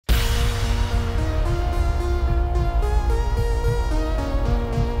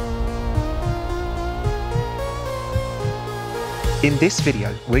In this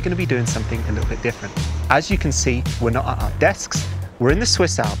video, we're going to be doing something a little bit different. As you can see, we're not at our desks, we're in the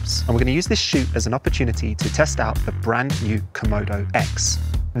Swiss Alps, and we're going to use this shoot as an opportunity to test out the brand new Komodo X.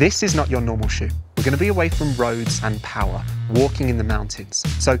 This is not your normal shoot. We're going to be away from roads and power, walking in the mountains.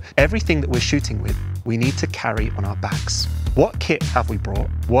 So everything that we're shooting with, we need to carry on our backs. What kit have we brought?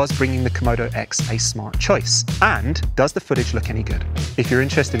 Was bringing the Komodo X a smart choice? And does the footage look any good? If you're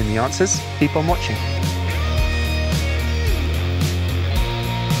interested in the answers, keep on watching.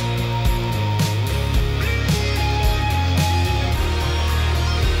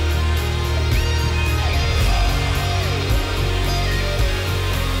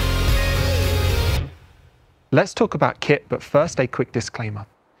 Let's talk about kit, but first a quick disclaimer.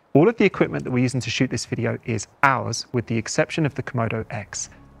 All of the equipment that we're using to shoot this video is ours, with the exception of the Komodo X.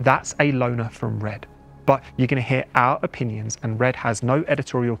 That's a loaner from RED. But you're going to hear our opinions, and RED has no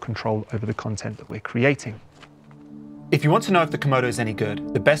editorial control over the content that we're creating. If you want to know if the Komodo is any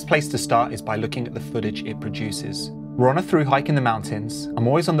good, the best place to start is by looking at the footage it produces. We're on a through hike in the mountains. I'm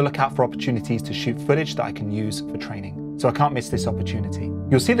always on the lookout for opportunities to shoot footage that I can use for training, so I can't miss this opportunity.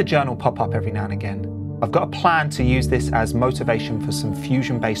 You'll see the journal pop up every now and again. I've got a plan to use this as motivation for some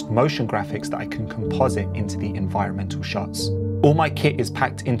fusion-based motion graphics that I can composite into the environmental shots. All my kit is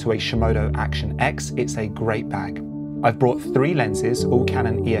packed into a Komodo Action X. It's a great bag. I've brought 3 lenses, all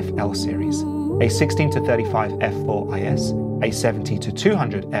Canon EF-L series, a 16-35 f4 IS, a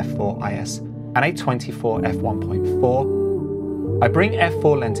 70-200 f4 IS, and a 24 f1.4. I bring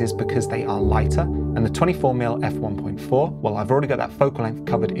f4 lenses because they are lighter, and the 24mm f1.4, well, I've already got that focal length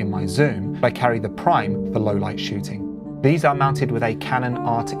covered in my zoom, but I carry the prime for low light shooting. These are mounted with a Canon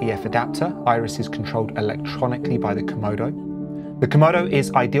R to EF adapter. Iris is controlled electronically by the Komodo. The Komodo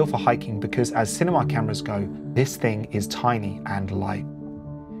is ideal for hiking because as cinema cameras go, this thing is tiny and light.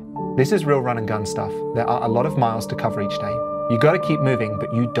 This is real run and gun stuff. There are a lot of miles to cover each day. You gotta keep moving,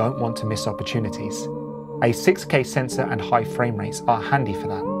 but you don't want to miss opportunities. A 6K sensor and high frame rates are handy for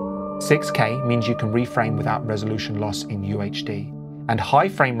that. 6K means you can reframe without resolution loss in UHD, and high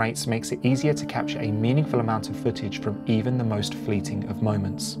frame rates makes it easier to capture a meaningful amount of footage from even the most fleeting of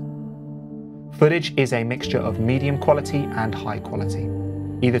moments. Footage is a mixture of medium quality and high quality,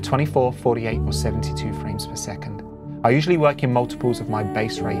 either 24, 48 or 72 frames per second. I usually work in multiples of my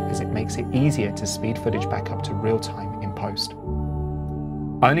base rate as it makes it easier to speed footage back up to real time in post.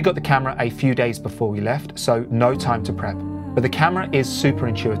 I only got the camera a few days before we left, so no time to prep, but the camera is super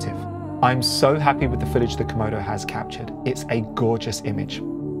intuitive. I'm so happy with the footage the Komodo has captured. It's a gorgeous image.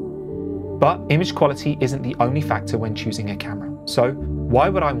 But image quality isn't the only factor when choosing a camera. So why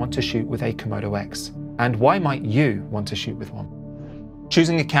would I want to shoot with a Komodo X? And why might you want to shoot with one?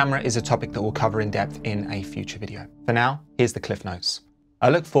 Choosing a camera is a topic that we'll cover in depth in a future video. For now, here's the cliff notes. I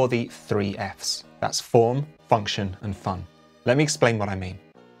look for the 3 Fs. That's form, function, and fun. Let me explain what I mean.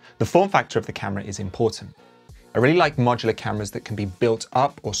 The form factor of the camera is important. I really like modular cameras that can be built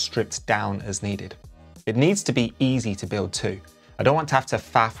up or stripped down as needed. It needs to be easy to build too. I don't want to have to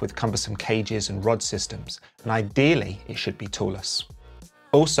faff with cumbersome cages and rod systems, and ideally it should be toolless.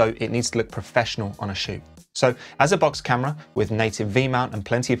 Also, it needs to look professional on a shoot. So as a box camera with native V-mount and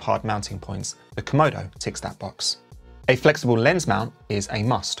plenty of hard mounting points, the Komodo ticks that box. A flexible lens mount is a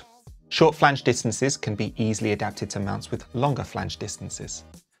must. Short flange distances can be easily adapted to mounts with longer flange distances.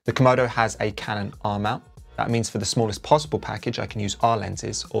 The Komodo has a Canon R mount. That means for the smallest possible package, I can use R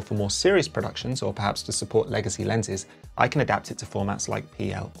lenses, or for more serious productions, or perhaps to support legacy lenses, I can adapt it to formats like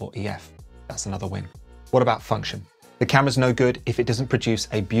PL or EF. That's another win. What about function? The camera's no good if it doesn't produce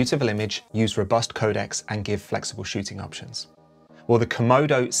a beautiful image, use robust codecs, and give flexible shooting options. While the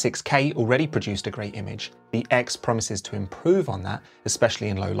Komodo 6K already produced a great image, the X promises to improve on that, especially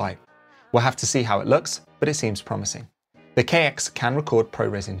in low light. We'll have to see how it looks, but it seems promising. The KX can record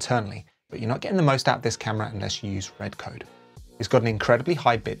ProRes internally, but you're not getting the most out of this camera unless you use RED code. It's got an incredibly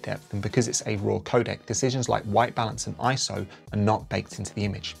high bit depth, and because it's a raw codec, decisions like white balance and ISO are not baked into the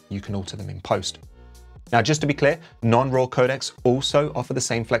image. You can alter them in post. Now, just to be clear, non-raw codecs also offer the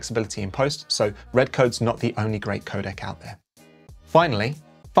same flexibility in post, so RED code's not the only great codec out there. Finally,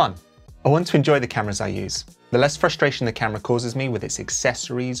 fun. I want to enjoy the cameras I use. The less frustration the camera causes me with its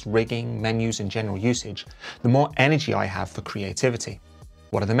accessories, rigging, menus, and general usage, the more energy I have for creativity.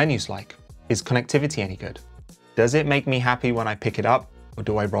 What are the menus like? Is connectivity any good? Does it make me happy when I pick it up, or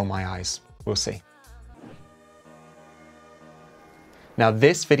do I roll my eyes? We'll see. Now,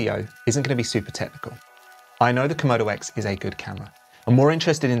 this video isn't going to be super technical. I know the Komodo X is a good camera. I'm more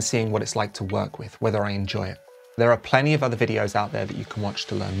interested in seeing what it's like to work with, whether I enjoy it. There are plenty of other videos out there that you can watch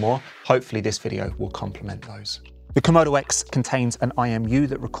to learn more. Hopefully this video will complement those. The Komodo X contains an IMU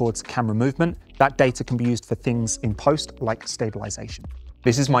that records camera movement. That data can be used for things in post, like stabilization.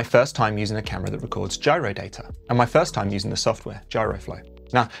 This is my first time using a camera that records gyro data, and my first time using the software,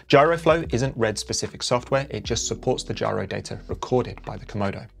 GyroFlow. Now, GyroFlow isn't RED-specific software, it just supports the gyro data recorded by the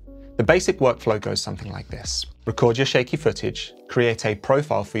Komodo. The basic workflow goes something like this. Record your shaky footage, create a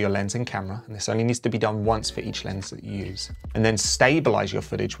profile for your lens and camera, and this only needs to be done once for each lens that you use, and then stabilize your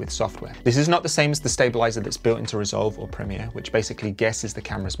footage with software. This is not the same as the stabilizer that's built into Resolve or Premiere, which basically guesses the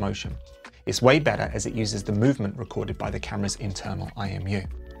camera's motion. It's way better as it uses the movement recorded by the camera's internal IMU.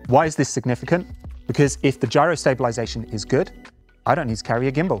 Why is this significant? Because if the gyro stabilization is good, I don't need to carry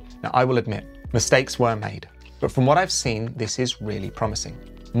a gimbal. Now, I will admit, mistakes were made, but from what I've seen, this is really promising.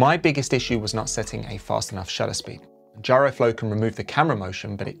 My biggest issue was not setting a fast enough shutter speed. GyroFlow can remove the camera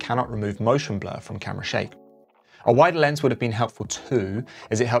motion, but it cannot remove motion blur from camera shake. A wider lens would have been helpful too,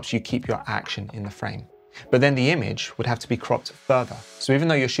 as it helps you keep your action in the frame. But then the image would have to be cropped further. So even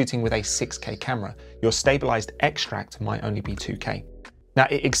though you're shooting with a 6K camera, your stabilized extract might only be 2K. Now,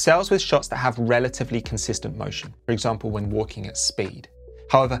 it excels with shots that have relatively consistent motion, for example, when walking at speed.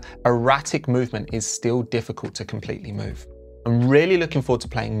 However, erratic movement is still difficult to completely move. I'm really looking forward to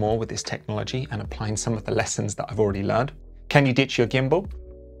playing more with this technology and applying some of the lessons that I've already learned. Can you ditch your gimbal?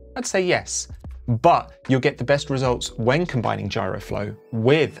 I'd say yes, but you'll get the best results when combining GyroFlow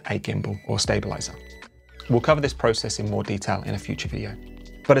with a gimbal or stabilizer. We'll cover this process in more detail in a future video.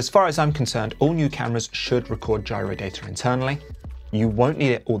 But as far as I'm concerned, all new cameras should record gyro data internally. You won't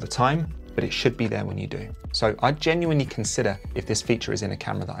need it all the time, but it should be there when you do. So I'd genuinely consider if this feature is in a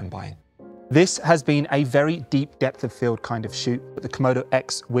camera that I'm buying. This has been a very deep depth of field kind of shoot, but the Komodo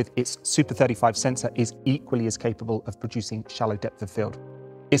X with its Super 35 sensor is equally as capable of producing shallow depth of field.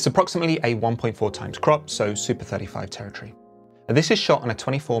 It's approximately a 1.4 times crop, so Super 35 territory. Now, this is shot on a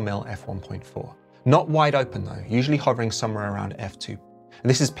 24mm f1.4. Not wide open though, usually hovering somewhere around f2.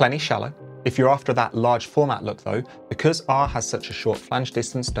 This is plenty shallow. If you're after that large format look though, because R has such a short flange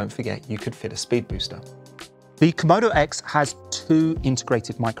distance, don't forget you could fit a speed booster. The Komodo X has 2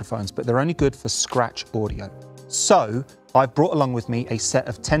 integrated microphones, but they're only good for scratch audio. So I've brought along with me a set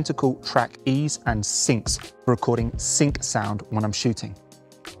of Tentacle Track E's and Syncs for recording sync sound when I'm shooting.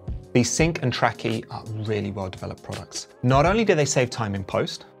 The Sync and Track E are really well developed products. Not only do they save time in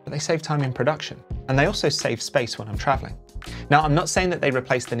post, but they save time in production. And they also save space when I'm traveling. Now, I'm not saying that they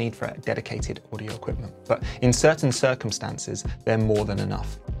replace the need for dedicated audio equipment, but in certain circumstances, they're more than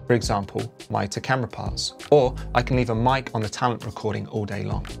enough. For example, my to-camera parts, or I can leave a mic on the talent recording all day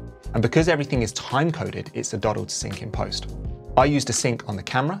long. And because everything is time-coded, it's a doddle to sync in post. I used a sync on the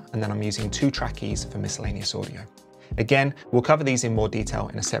camera, and then I'm using 2 track E's for miscellaneous audio. Again, we'll cover these in more detail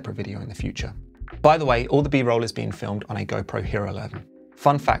in a separate video in the future. By the way, all the B-roll is being filmed on a GoPro Hero 11.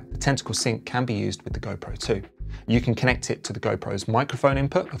 Fun fact, the Tentacle Sync can be used with the GoPro too. You can connect it to the GoPro's microphone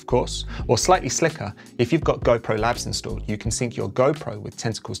input, of course, or slightly slicker, if you've got GoPro Labs installed, you can sync your GoPro with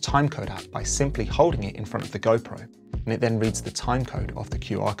Tentacle's timecode app by simply holding it in front of the GoPro, and it then reads the timecode off the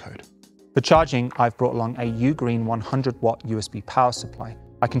QR code. For charging, I've brought along a Ugreen 100-watt USB power supply.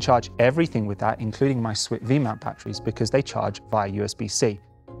 I can charge everything with that, including my Swit V-mount batteries, because they charge via USB-C.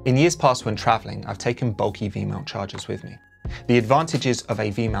 In years past when traveling, I've taken bulky V-mount chargers with me. The advantages of a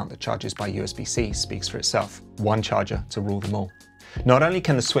V-mount that charges by USB-C speaks for itself. One charger to rule them all. Not only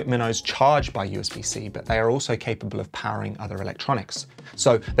can the Swit Minnows charge by USB-C, but they are also capable of powering other electronics.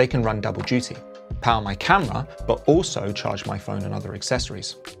 So they can run double duty. Power my camera, but also charge my phone and other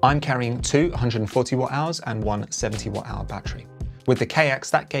accessories. I'm carrying 2 140 watt-hours and 1 70 watt-hour battery. With the KX,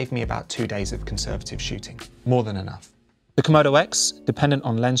 that gave me about 2 days of conservative shooting. More than enough. The Komodo X, dependent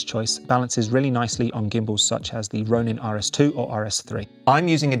on lens choice, balances really nicely on gimbals such as the Ronin RS2 or RS3. I'm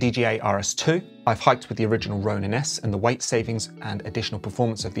using a DJI RS2. I've hiked with the original Ronin S, and the weight savings and additional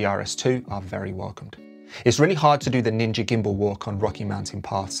performance of the RS2 are very welcomed. It's really hard to do the ninja gimbal walk on rocky mountain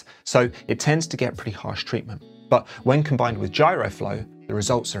paths, so it tends to get pretty harsh treatment. But when combined with GyroFlow, the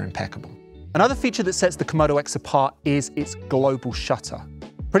results are impeccable. Another feature that sets the Komodo X apart is its global shutter.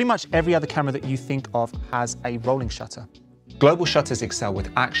 Pretty much every other camera that you think of has a rolling shutter. Global shutters excel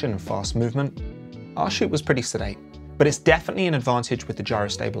with action and fast movement. Our shoot was pretty sedate, but it's definitely an advantage with the gyro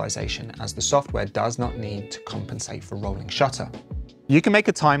stabilization, as the software does not need to compensate for rolling shutter. You can make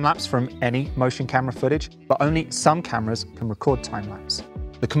a time lapse from any motion camera footage, but only some cameras can record time lapse.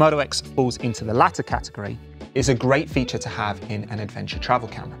 The Komodo X falls into the latter category. It's a great feature to have in an adventure travel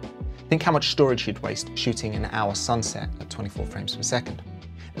camera. Think how much storage you'd waste shooting an hour sunset at 24 frames per second.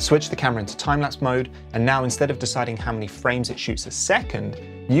 Switch the camera into time-lapse mode, and now instead of deciding how many frames it shoots a second,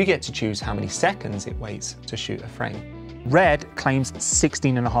 you get to choose how many seconds it waits to shoot a frame. RED claims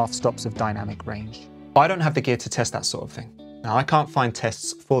 16.5 stops of dynamic range. I don't have the gear to test that sort of thing. Now, I can't find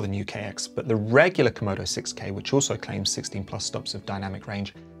tests for the new KX, but the regular Komodo 6K, which also claims 16 plus stops of dynamic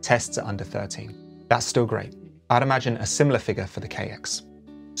range, tests at under 13. That's still great. I'd imagine a similar figure for the KX.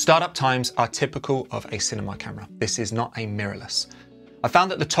 Startup times are typical of a cinema camera. This is not a mirrorless. I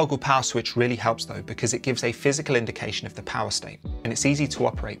found that the toggle power switch really helps though, because it gives a physical indication of the power state, and it's easy to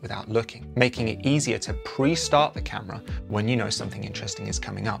operate without looking, making it easier to pre-start the camera when you know something interesting is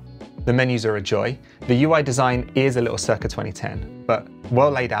coming up. The menus are a joy. The UI design is a little circa 2010, but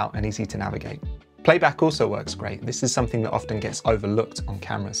well laid out and easy to navigate. Playback also works great. This is something that often gets overlooked on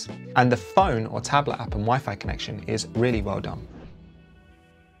cameras. And the phone or tablet app and Wi-Fi connection is really well done.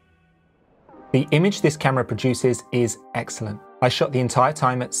 The image this camera produces is excellent. I shot the entire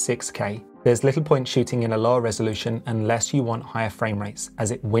time at 6K. There's little point shooting in a lower resolution unless you want higher frame rates,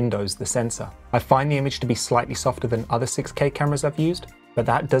 as it windows the sensor. I find the image to be slightly softer than other 6K cameras I've used, but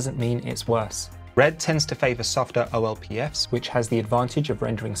that doesn't mean it's worse. RED tends to favor softer OLPFs, which has the advantage of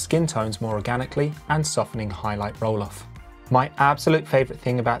rendering skin tones more organically and softening highlight roll-off. My absolute favorite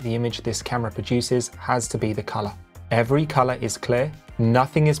thing about the image this camera produces has to be the color. Every color is clear,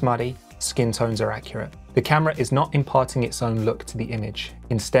 nothing is muddy, skin tones are accurate. The camera is not imparting its own look to the image.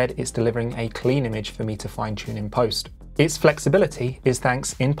 Instead, it's delivering a clean image for me to fine-tune in post. Its flexibility is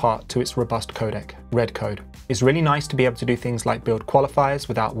thanks in part to its robust codec, RED code. It's really nice to be able to do things like build qualifiers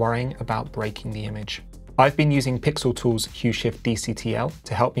without worrying about breaking the image. I've been using Pixel Tool's Hue-Shift DCTL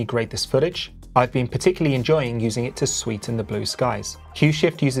to help me grade this footage. I've been particularly enjoying using it to sweeten the blue skies.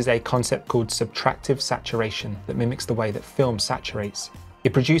 Hue-Shift uses a concept called subtractive saturation that mimics the way that film saturates.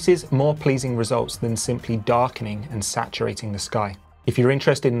 It produces more pleasing results than simply darkening and saturating the sky. If you're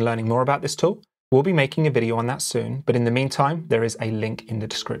interested in learning more about this tool, we'll be making a video on that soon, but in the meantime, there is a link in the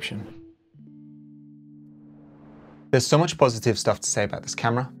description. There's so much positive stuff to say about this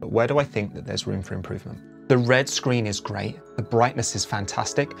camera, but where do I think that there's room for improvement? The red screen is great, the brightness is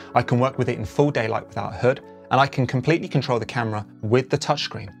fantastic, I can work with it in full daylight without a hood, and I can completely control the camera with the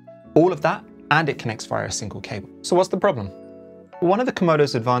touchscreen. All of that, and it connects via a single cable. So what's the problem? One of the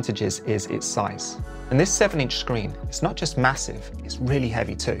Komodo's advantages is its size. And this 7-inch screen, it's not just massive, it's really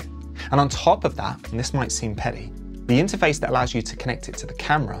heavy too. And on top of that, and this might seem petty, the interface that allows you to connect it to the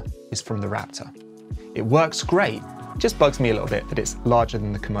camera is from the Raptor. It works great, it just bugs me a little bit that it's larger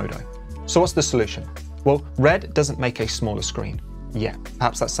than the Komodo. So what's the solution? Well, RED doesn't make a smaller screen yet.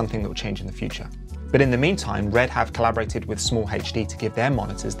 Perhaps that's something that will change in the future. But in the meantime, RED have collaborated with Small HD to give their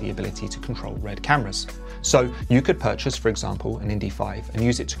monitors the ability to control RED cameras. So you could purchase, for example, an Indy 5 and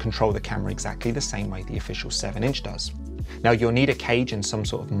use it to control the camera exactly the same way the official 7-inch does. Now you'll need a cage and some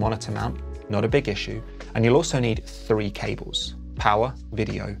sort of monitor mount, not a big issue, and you'll also need 3 cables: power,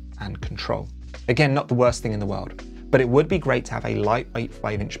 video, and control. Again, not the worst thing in the world, but it would be great to have a lightweight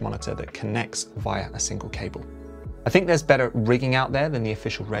 5-inch monitor that connects via a single cable. I think there's better rigging out there than the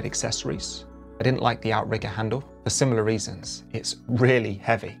official RED accessories. I didn't like the outrigger handle for similar reasons. It's really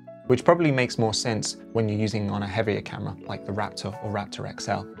heavy, which probably makes more sense when you're using on a heavier camera like the Raptor or Raptor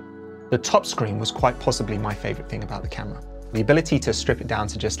XL. The top screen was quite possibly my favorite thing about the camera. The ability to strip it down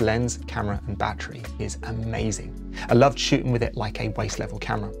to just lens, camera, and battery is amazing. I loved shooting with it like a waist level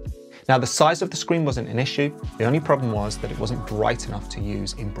camera. Now the size of the screen wasn't an issue, the only problem was that it wasn't bright enough to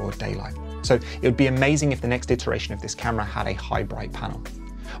use in broad daylight. So it would be amazing if the next iteration of this camera had a high bright panel.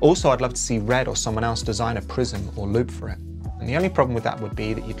 Also, I'd love to see RED or someone else design a prism or loop for it. And the only problem with that would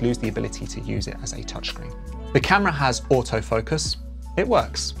be that you'd lose the ability to use it as a touchscreen. The camera has autofocus. It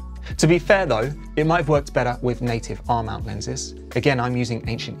works. To be fair though, it might have worked better with native R-mount lenses. Again, I'm using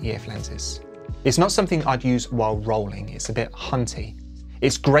ancient EF lenses. It's not something I'd use while rolling. It's a bit hunty.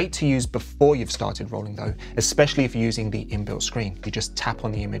 It's great to use before you've started rolling though, especially if you're using the inbuilt screen. You just tap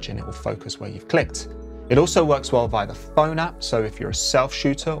on the image and it will focus where you've clicked. It also works well via the phone app, so if you're a self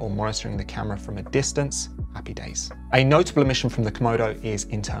shooter or monitoring the camera from a distance, happy days. A notable omission from the Komodo is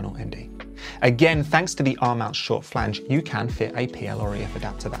internal ND. Again, thanks to the R-mount short flange, you can fit a PL or EF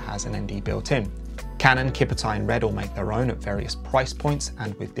adapter that has an ND built in. Canon, Kippertie, and RED all make their own at various price points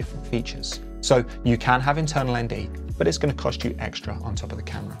and with different features. So you can have internal ND, but it's going to cost you extra on top of the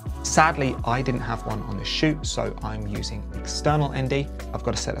camera. Sadly, I didn't have one on this shoot, so I'm using external ND. I've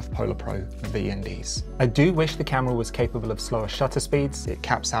got a set of Polar Pro VNDs. I do wish the camera was capable of slower shutter speeds. It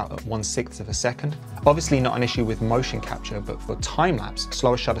caps out at 1/6 of a second. Obviously not an issue with motion capture, but for time-lapse,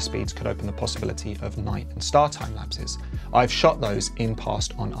 slower shutter speeds could open the possibility of night and star time lapses. I've shot those in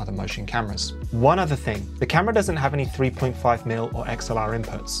past on other motion cameras. One other thing, the camera doesn't have any 3.5mm or XLR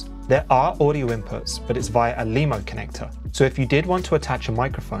inputs. There are audio inputs, but it's via a LEMO connector. So if you did want to attach a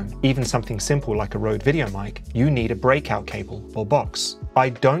microphone, even something simple like a Rode video mic, you need a breakout cable or box. I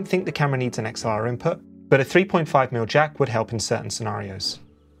don't think the camera needs an XLR input, but a 3.5mm jack would help in certain scenarios.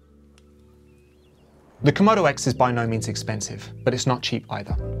 The Komodo X is by no means expensive, but it's not cheap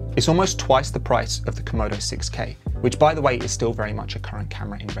either. It's almost twice the price of the Komodo 6K, which by the way is still very much a current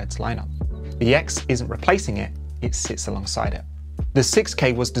camera in RED's lineup. The X isn't replacing it, it sits alongside it. The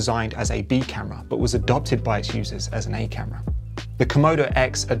 6K was designed as a B camera, but was adopted by its users as an A camera. The Komodo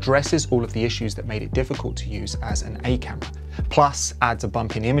X addresses all of the issues that made it difficult to use as an A camera, plus adds a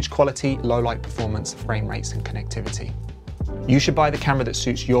bump in image quality, low light performance, frame rates, and connectivity. You should buy the camera that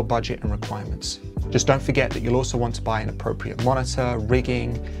suits your budget and requirements. Just don't forget that you'll also want to buy an appropriate monitor,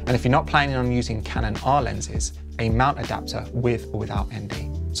 rigging, and if you're not planning on using Canon R lenses, a mount adapter with or without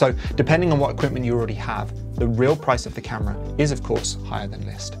ND. So depending on what equipment you already have, the real price of the camera is of course higher than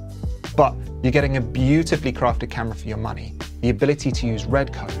list. But you're getting a beautifully crafted camera for your money, the ability to use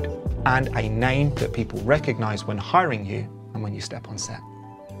RED code, and a name that people recognize when hiring you and when you step on set.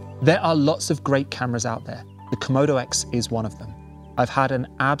 There are lots of great cameras out there. The Komodo X is one of them. I've had an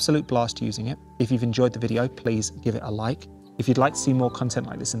absolute blast using it. If you've enjoyed the video, please give it a like. If you'd like to see more content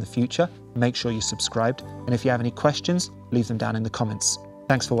like this in the future, make sure you're subscribed. And if you have any questions, leave them down in the comments.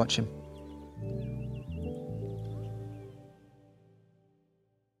 Thanks for watching.